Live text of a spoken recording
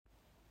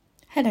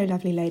Hello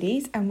lovely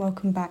ladies, and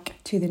welcome back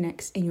to the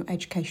next in your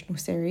educational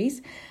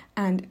series.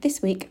 And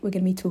this week we're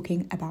going to be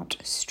talking about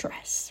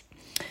stress.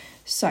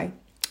 So,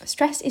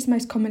 stress is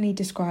most commonly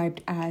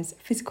described as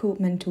physical,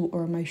 mental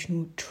or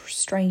emotional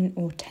strain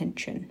or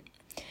tension.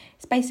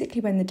 It's basically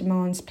when the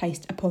demands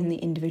placed upon the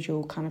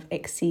individual kind of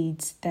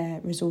exceeds their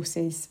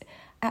resources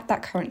at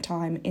that current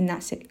time in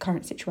that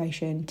current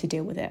situation to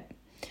deal with it.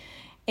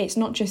 It's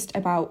not just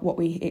about what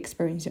we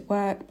experience at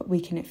work, but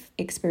we can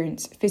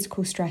experience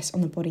physical stress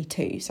on the body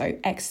too. So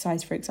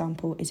exercise, for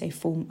example, is a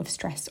form of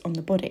stress on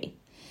the body.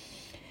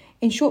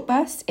 In short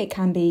bursts, it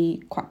can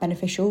be quite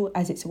beneficial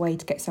as it's a way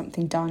to get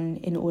something done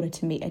in order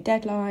to meet a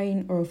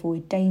deadline or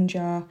avoid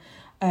danger.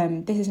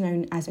 This is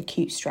known as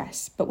acute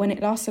stress, but when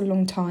it lasts a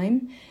long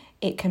time,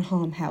 it can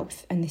harm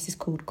health, and this is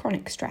called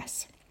chronic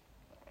stress.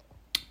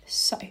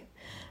 So,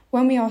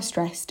 when we are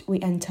stressed,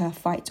 we enter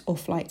fight or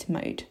flight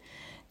mode.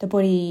 The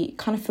body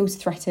kind of feels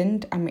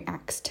threatened and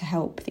reacts to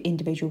help the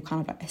individual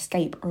kind of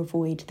escape or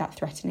avoid that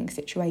threatening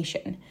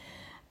situation.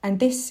 And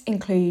this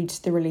includes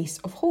the release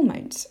of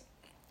hormones.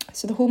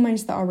 So the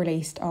hormones that are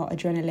released are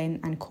adrenaline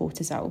and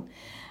cortisol.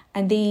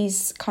 And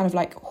these kind of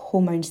like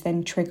hormones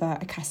then trigger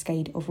a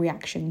cascade of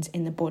reactions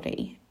in the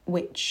body,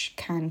 which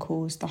can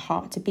cause the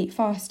heart to beat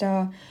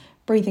faster,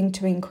 breathing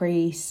to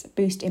increase,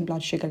 boost in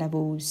blood sugar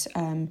levels.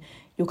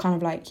 Your kind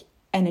of like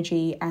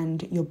energy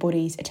and your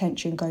body's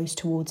attention goes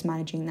towards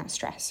managing that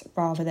stress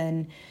rather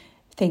than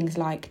things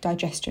like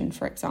digestion,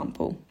 for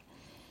example.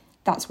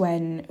 That's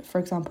when, for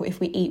example, if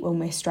we eat when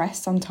we're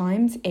stressed,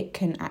 sometimes it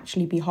can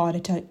actually be harder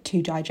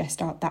to digest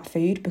that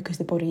food because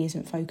the body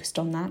isn't focused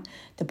on that.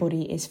 The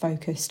body is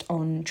focused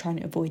on trying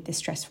to avoid this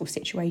stressful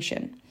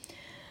situation.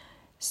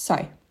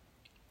 So,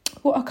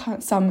 what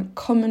are some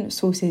common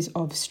sources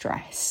of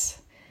stress?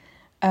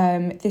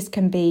 This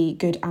can be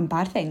good and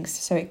bad things.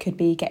 So it could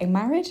be getting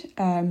married,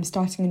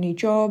 starting a new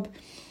job,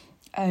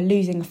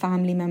 losing a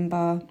family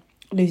member,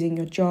 losing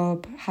your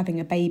job, having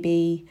a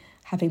baby,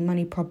 having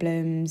money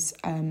problems,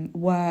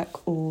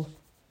 work or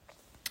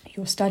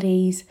your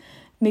studies,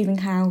 moving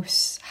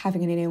house,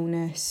 having an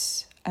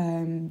illness,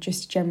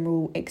 just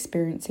general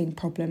experiencing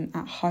problem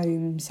at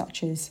home,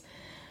 such as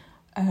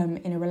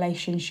in a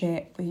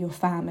relationship with your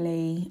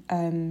family.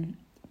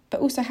 But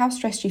also how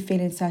stressed you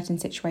feel in certain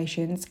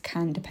situations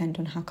can depend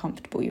on how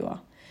comfortable you are,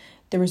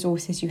 the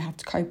resources you have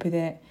to cope with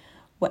it,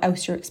 what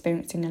else you're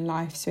experiencing in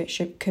life. So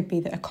could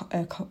be that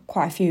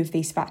quite a few of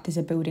these factors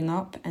are building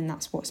up, and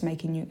that's what's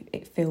making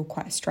it feel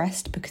quite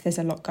stressed because there's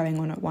a lot going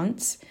on at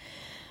once.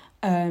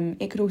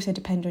 It could also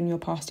depend on your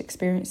past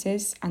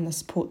experiences and the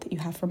support that you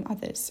have from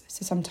others.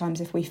 So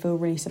sometimes if we feel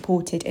really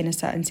supported in a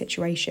certain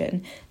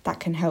situation, that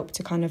can help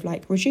to kind of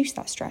like reduce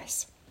that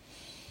stress.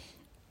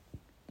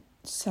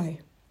 So,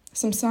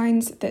 some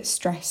signs that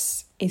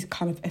stress is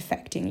kind of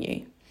affecting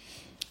you.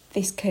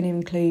 This can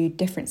include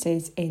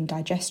differences in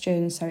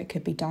digestion, so it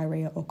could be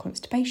diarrhea or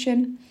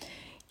constipation.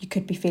 You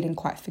could be feeling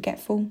quite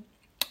forgetful,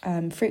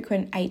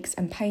 frequent aches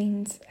and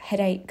pains,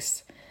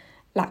 headaches,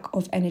 lack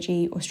of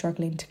energy or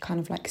struggling to kind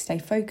of like stay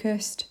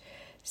focused,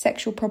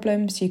 sexual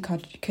problems. You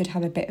could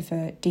have a bit of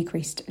a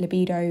decreased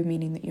libido,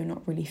 meaning that you're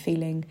not really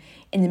feeling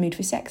in the mood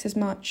for sex as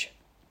much.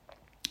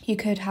 You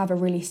could have a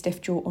really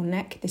stiff jaw or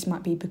neck. This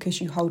might be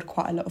because you hold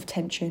quite a lot of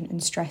tension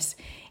and stress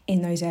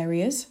in those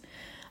areas.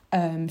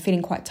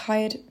 Feeling quite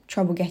tired,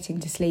 trouble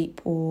getting to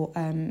sleep, or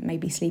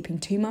maybe sleeping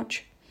too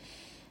much.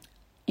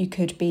 You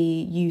could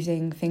be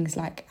using things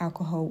like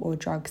alcohol or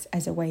drugs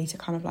as a way to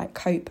kind of like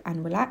cope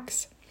and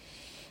relax.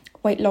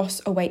 Weight loss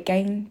or weight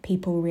gain,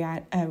 people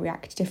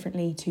react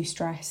differently to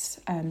stress.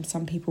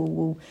 Some people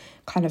will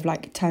kind of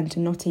like turn to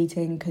not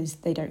eating because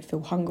they don't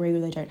feel hungry or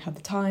they don't have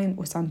the time,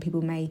 or some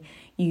people may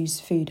use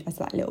food as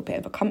that little bit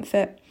of a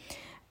comfort.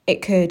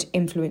 It could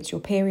influence your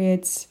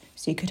periods,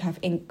 so you could have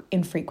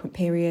infrequent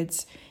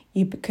periods.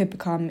 You could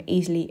become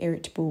easily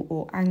irritable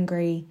or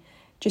angry,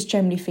 just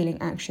generally feeling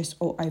anxious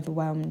or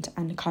overwhelmed,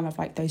 and kind of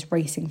like those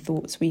racing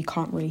thoughts where you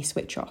can't really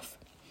switch off.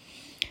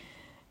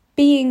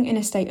 Being in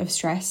a state of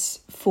stress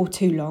for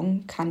too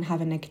long can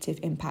have a negative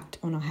impact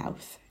on our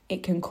health.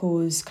 It can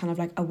cause kind of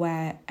like a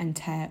wear and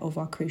tear of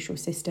our crucial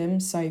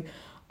systems. So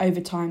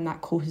over time,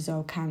 that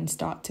cortisol can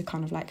start to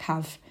kind of like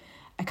have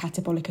a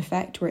catabolic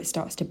effect where it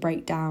starts to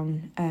break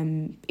down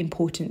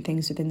important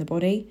things within the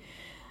body.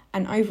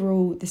 And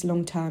overall, this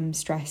long-term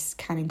stress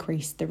can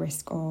increase the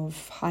risk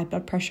of high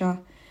blood pressure,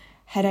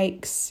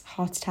 headaches,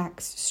 heart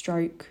attacks,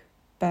 stroke,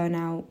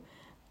 burnout,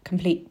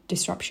 complete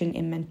disruption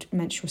in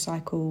menstrual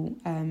cycle,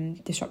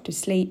 disrupted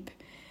sleep,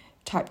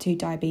 type 2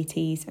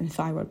 diabetes and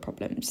thyroid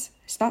problems.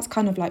 So that's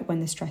kind of like when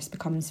the stress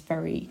becomes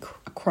very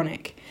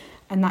chronic.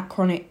 And that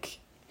chronic,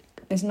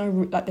 there's no,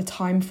 like the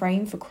time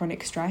frame for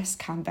chronic stress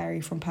can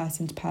vary from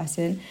person to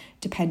person,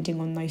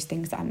 depending on those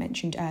things that I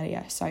mentioned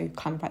earlier. So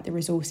kind of like the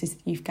resources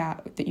that you've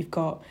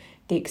got,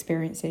 the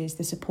experiences,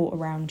 the support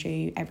around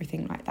you,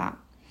 everything like that.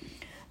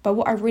 But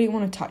what I really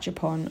want to touch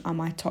upon are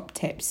my top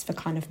tips for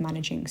kind of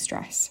managing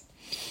stress.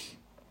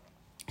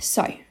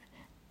 So,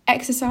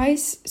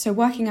 exercise. So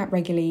working out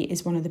regularly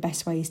is one of the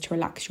best ways to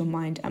relax your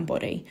mind and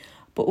body.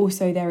 But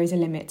also there is a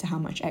limit to how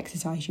much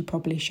exercise you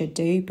probably should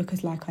do,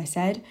 because like I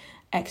said,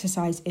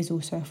 exercise is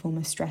also a form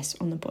of stress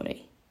on the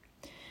body.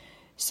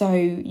 So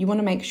you want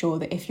to make sure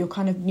that if you're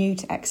kind of new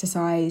to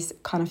exercise,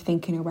 kind of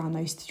thinking around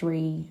those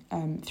 3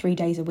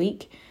 days a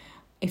week.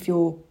 If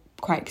you're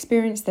quite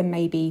experienced, then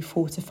maybe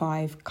 4 to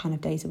 5 kind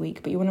of days a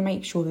week. But you want to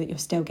make sure that you're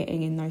still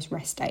getting in those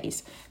rest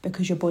days,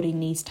 because your body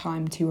needs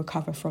time to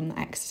recover from the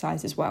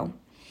exercise as well.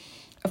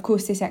 Of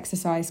course, this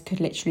exercise could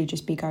literally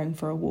just be going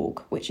for a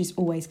walk, which is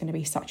always going to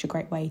be such a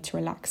great way to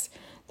relax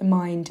the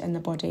mind and the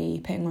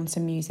body, putting on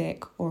some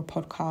music or a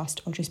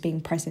podcast, or just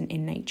being present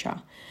in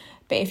nature.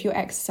 But if your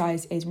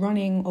exercise is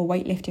running or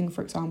weightlifting,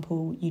 for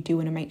example, you do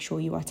want to make sure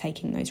you are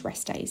taking those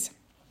rest days.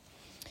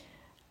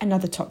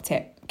 Another top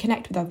tip,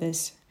 connect with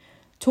others.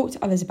 Talk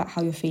to others about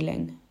how you're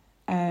feeling.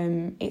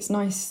 It's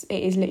nice.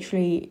 It is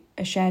literally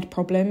a shared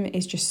problem. It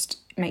just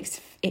makes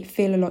it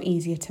feel a lot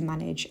easier to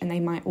manage. And they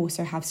might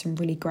also have some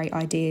really great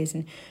ideas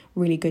and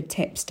really good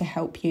tips to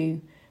help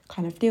you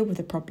kind of deal with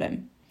the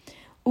problem.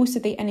 Also,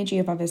 the energy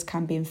of others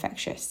can be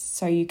infectious.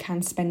 So you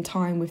can spend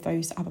time with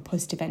those other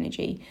positive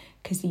energy,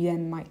 because you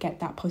then might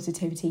get that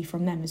positivity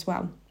from them as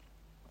well.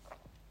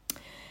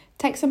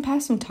 Take some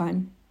personal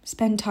time.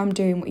 Spend time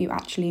doing what you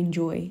actually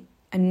enjoy,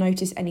 and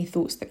notice any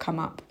thoughts that come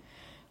up.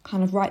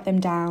 Kind of write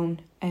them down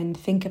and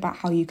think about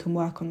how you can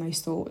work on those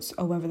thoughts,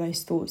 or whether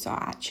those thoughts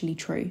are actually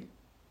true.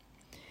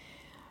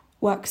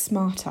 Work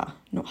smarter,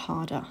 not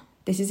harder.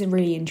 This is a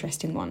really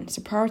interesting one.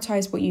 So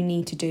prioritise what you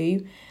need to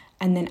do,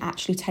 and then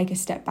actually take a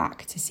step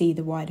back to see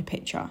the wider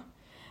picture.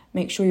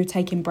 Make sure you're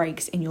taking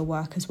breaks in your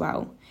work as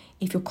well.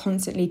 If you're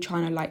constantly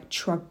trying to like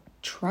chug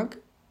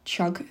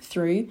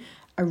through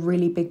a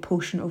really big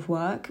portion of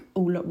work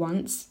all at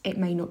once, it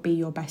may not be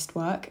your best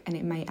work, and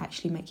it may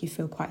actually make you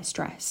feel quite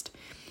stressed.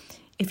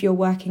 If you're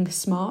working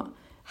smart,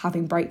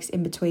 having breaks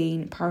in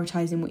between,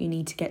 prioritising what you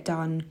need to get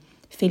done,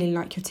 feeling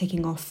like you're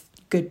ticking off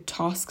good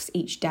tasks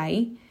each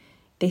day,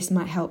 this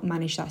might help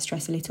manage that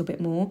stress a little bit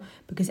more,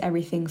 because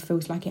everything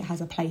feels like it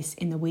has a place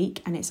in the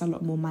week and it's a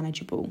lot more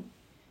manageable.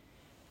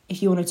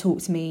 If you want to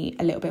talk to me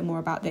a little bit more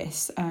about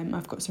this,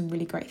 I've got some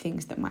really great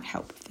things that might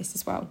help with this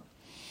as well.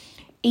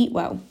 Eat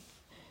well.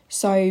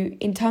 So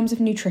in terms of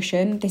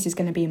nutrition, this is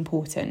going to be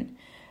important.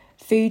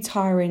 Foods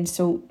higher in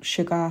salt,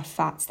 sugar,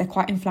 fats, they're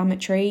quite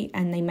inflammatory,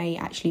 and they may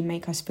actually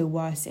make us feel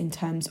worse in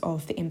terms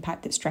of the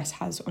impact that stress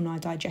has on our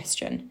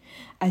digestion,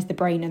 as the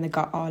brain and the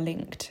gut are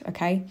linked,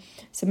 okay?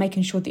 So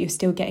making sure that you're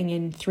still getting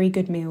in 3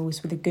 good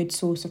meals with a good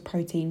source of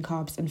protein,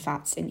 carbs and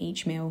fats in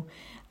each meal,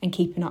 and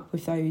keeping up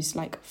with those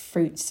like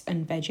fruits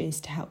and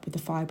veggies to help with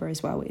the fibre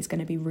as well is going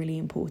to be really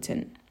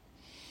important.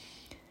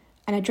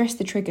 And address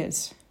the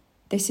triggers.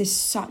 This is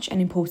such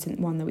an important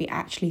one that we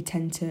actually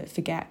tend to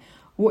forget.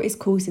 What is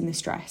causing the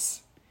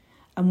stress,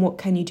 and what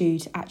can you do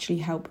to actually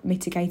help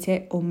mitigate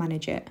it or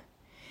manage it?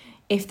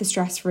 If the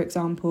stress, for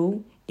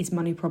example, is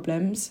money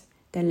problems,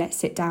 then let's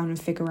sit down and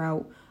figure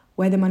out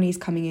where the money is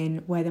coming in,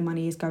 where the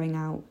money is going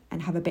out,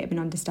 and have a bit of an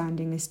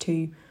understanding as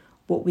to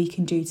what we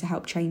can do to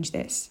help change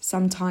this.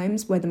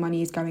 Sometimes where the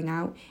money is going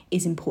out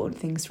is important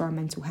things for our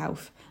mental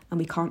health, and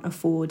we can't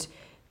afford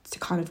to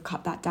kind of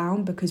cut that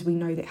down because we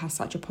know that it has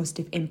such a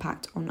positive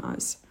impact on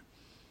us.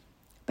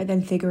 But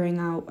then figuring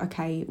out,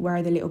 okay, where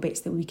are the little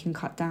bits that we can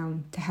cut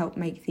down to help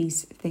make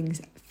these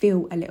things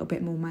feel a little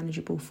bit more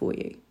manageable for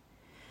you.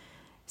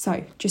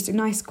 So just a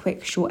nice,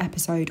 quick, short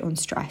episode on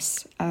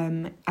stress.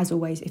 As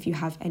always, if you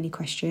have any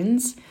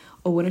questions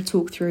or want to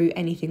talk through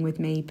anything with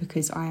me,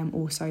 because I am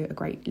also a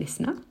great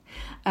listener,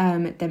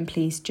 then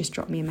please just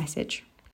drop me a message.